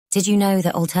Did you know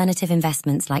that alternative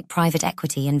investments like private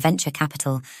equity and venture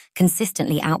capital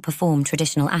consistently outperform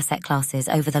traditional asset classes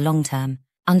over the long term?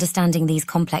 Understanding these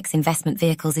complex investment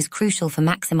vehicles is crucial for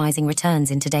maximizing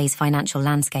returns in today's financial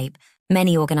landscape.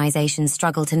 Many organizations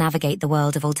struggle to navigate the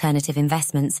world of alternative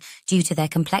investments due to their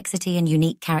complexity and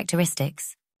unique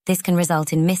characteristics. This can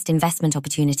result in missed investment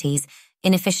opportunities,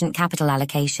 inefficient capital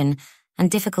allocation, and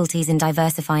difficulties in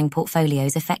diversifying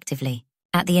portfolios effectively.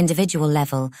 At the individual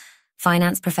level,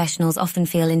 finance professionals often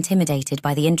feel intimidated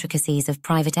by the intricacies of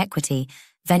private equity,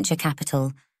 venture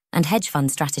capital, and hedge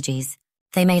fund strategies.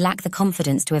 They may lack the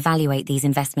confidence to evaluate these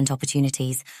investment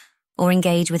opportunities or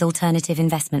engage with alternative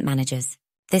investment managers.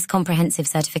 This comprehensive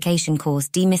certification course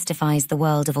demystifies the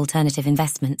world of alternative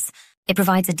investments. It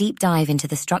provides a deep dive into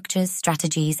the structures,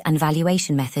 strategies, and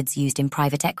valuation methods used in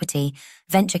private equity,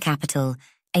 venture capital,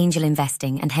 angel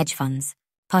investing, and hedge funds.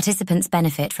 Participants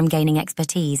benefit from gaining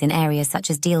expertise in areas such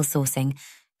as deal sourcing,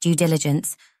 due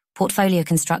diligence, portfolio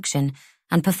construction,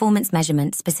 and performance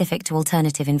measurement specific to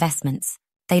alternative investments.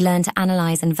 They learn to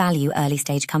analyze and value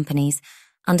early-stage companies,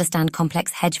 understand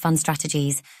complex hedge fund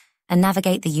strategies, and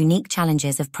navigate the unique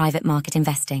challenges of private market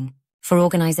investing. For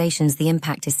organizations, the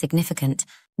impact is significant.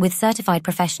 With certified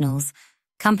professionals,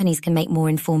 companies can make more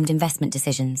informed investment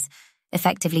decisions,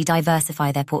 effectively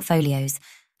diversify their portfolios,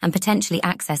 and potentially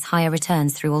access higher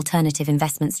returns through alternative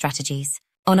investment strategies.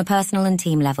 On a personal and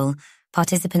team level,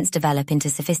 participants develop into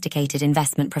sophisticated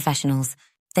investment professionals.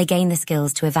 They gain the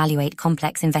skills to evaluate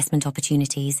complex investment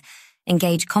opportunities,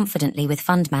 engage confidently with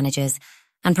fund managers,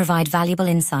 and provide valuable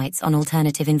insights on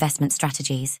alternative investment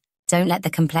strategies. Don't let the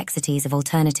complexities of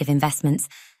alternative investments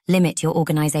limit your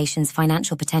organization's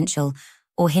financial potential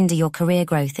or hinder your career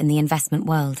growth in the investment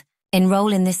world.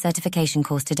 Enroll in this certification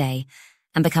course today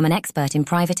and become an expert in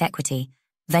private equity,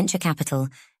 venture capital,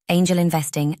 angel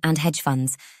investing, and hedge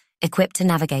funds, equipped to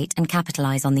navigate and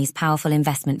capitalize on these powerful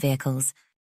investment vehicles.